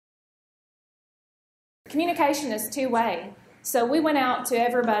communication is two-way. So we went out to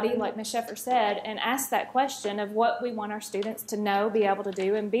everybody, like Ms. Sheffer said, and asked that question of what we want our students to know, be able to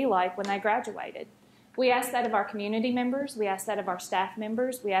do, and be like when they graduated. We asked that of our community members. We asked that of our staff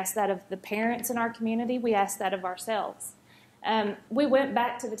members. We asked that of the parents in our community. We asked that of ourselves. We went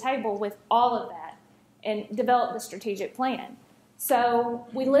back to the table with all of that and developed a strategic plan. So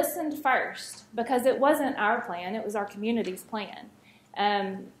we listened first because it wasn't our plan, it was our community's plan.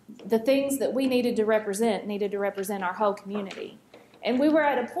 The things that we needed to represent our whole community. And we were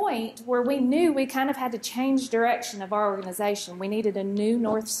at a point where we knew we kind of had to change direction of our organization. We needed a new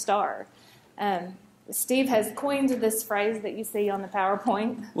North Star. Steve has coined this phrase that you see on the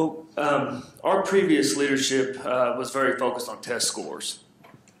PowerPoint. Well, our previous leadership was very focused on test scores.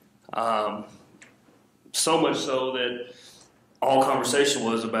 So much so that all conversation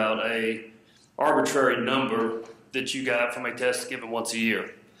was about a arbitrary number that you got from a test given once a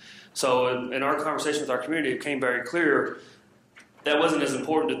year. So in our conversation with our community, it became very clear that wasn't as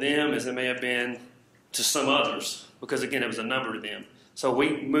important to them as it may have been to some others, because again, it was a number to them. So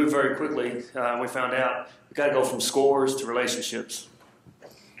we moved very quickly. We found out we got to go from scores to relationships.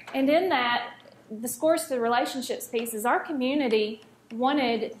 And in that, the scores to relationships piece is our community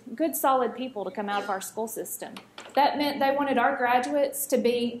wanted good, solid people to come out of our school system. That meant they wanted our graduates to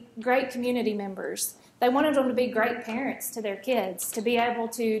be great community members. They wanted them to be great parents to their kids, to be able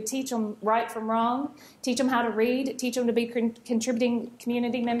to teach them right from wrong, teach them how to read, teach them to be contributing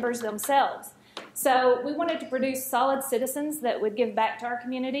community members themselves. So we wanted to produce solid citizens that would give back to our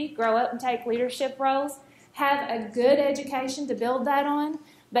community, grow up and take leadership roles, have a good education to build that on,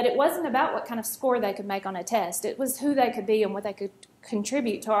 but it wasn't about what kind of score they could make on a test. It was who they could be and what they could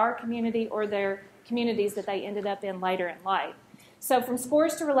contribute to our community or their communities that they ended up in later in life. So from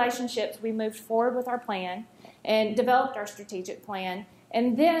scores to relationships, we moved forward with our plan and developed our strategic plan.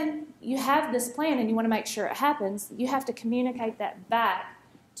 And then you have this plan and you want to make sure it happens. You have to communicate that back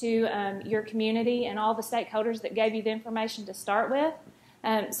to your community and all the stakeholders that gave you the information to start with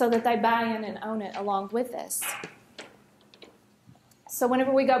so that they buy in and own it along with us. So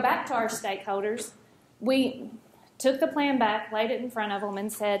whenever we go back to our stakeholders, we took the plan back, laid it in front of them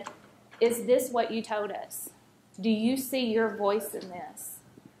and said, is this what you told us? Do you see your voice in this?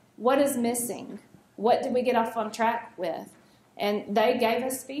 What is missing? What did we get off on track with? And they gave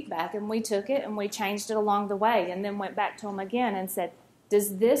us feedback, and we took it and we changed it along the way, and then went back to them again and said,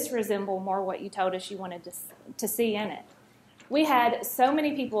 does this resemble more what you told us you wanted to see in it? We had so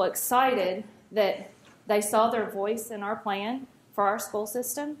many people excited that they saw their voice in our plan for our school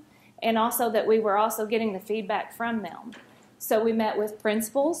system, and also that we were also getting the feedback from them. So we met with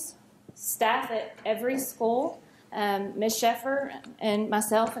principals, staff at every school. Ms. Sheffer and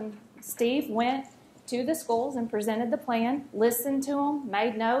myself and Steve went to the schools and presented the plan, listened to them,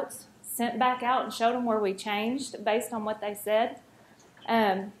 made notes, sent back out and showed them where we changed based on what they said.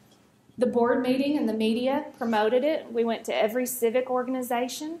 The board meeting and the media promoted it. We went to every civic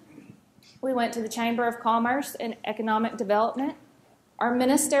organization. We went to the Chamber of Commerce and Economic Development, our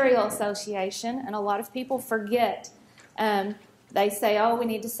ministerial association, and a lot of people forget. They say, oh, we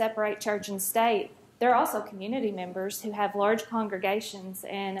need to separate church and state. They're also community members who have large congregations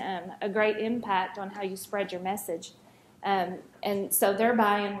and a great impact on how you spread your message. And so their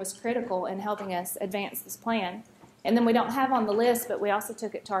buy-in was critical in helping us advance this plan. And then we don't have on the list, but we also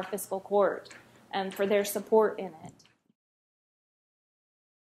took it to our fiscal court for their support in it.